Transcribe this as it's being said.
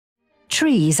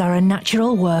Trees are a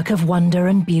natural work of wonder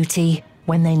and beauty.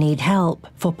 When they need help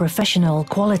for professional,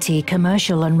 quality,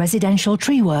 commercial and residential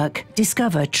tree work,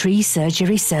 discover Tree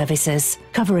Surgery Services,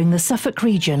 covering the Suffolk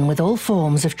region with all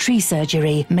forms of tree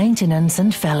surgery, maintenance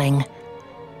and felling.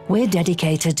 We're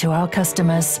dedicated to our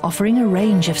customers, offering a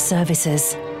range of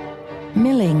services.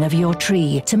 Milling of your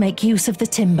tree to make use of the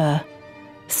timber.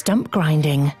 Stump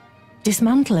grinding.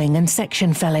 Dismantling and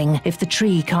section felling if the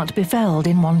tree can't be felled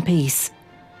in one piece.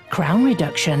 Crown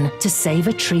reduction to save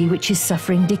a tree which is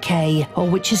suffering decay or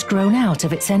which has grown out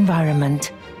of its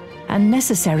environment. And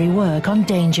necessary work on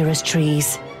dangerous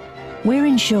trees. We're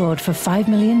insured for £5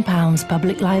 million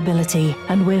public liability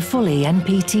and we're fully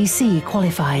NPTC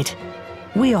qualified.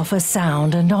 We offer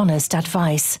sound and honest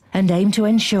advice and aim to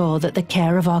ensure that the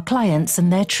care of our clients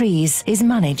and their trees is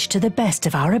managed to the best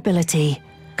of our ability.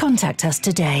 Contact us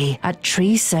today at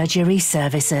Tree Surgery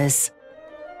Services.